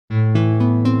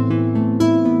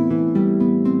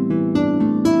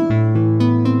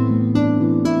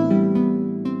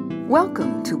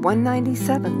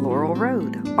197 Laurel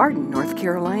Road, Arden, North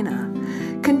Carolina,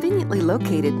 conveniently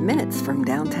located minutes from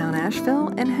downtown Asheville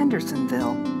and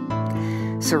Hendersonville.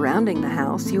 Surrounding the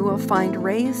house, you will find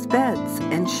raised beds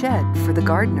and shed for the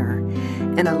gardener,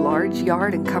 and a large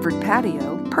yard and covered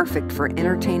patio perfect for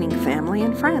entertaining family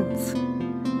and friends.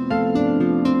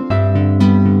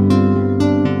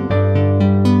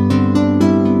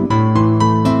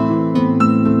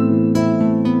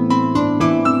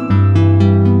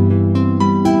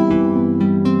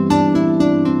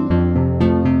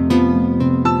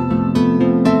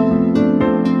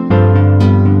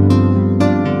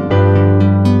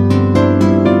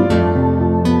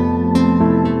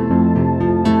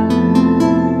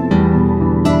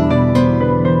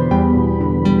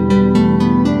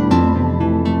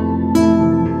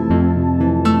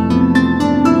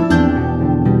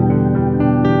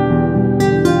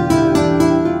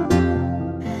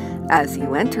 As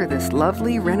you enter this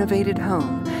lovely renovated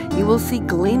home, you will see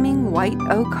gleaming white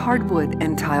oak hardwood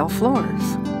and tile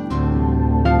floors.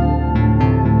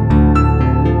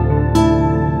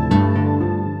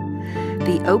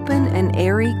 The open and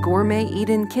airy gourmet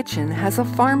eat-in kitchen has a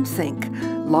farm sink,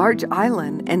 large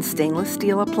island, and stainless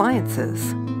steel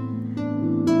appliances.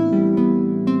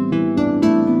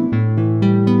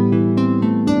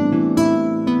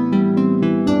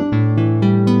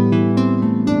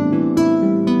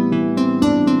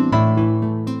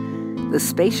 The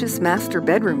spacious master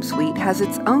bedroom suite has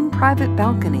its own private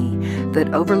balcony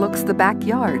that overlooks the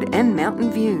backyard and mountain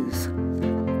views.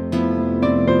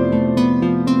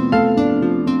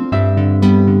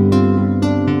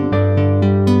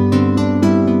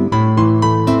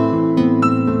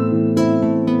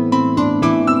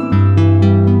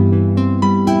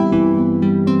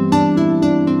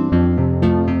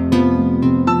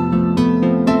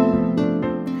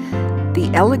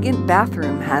 The elegant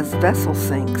bathroom has vessel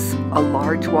sinks, a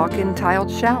large walk-in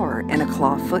tiled shower, and a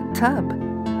clawfoot tub.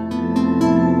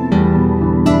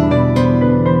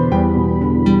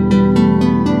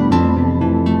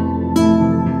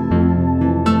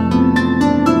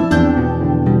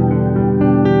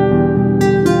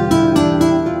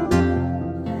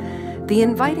 The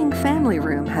inviting family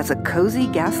room has a cozy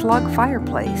gas log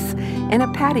fireplace and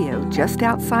a patio just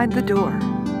outside the door.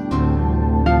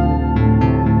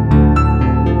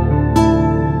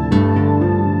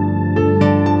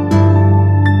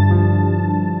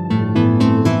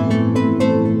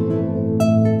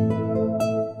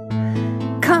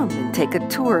 Come and take a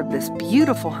tour of this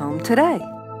beautiful home today.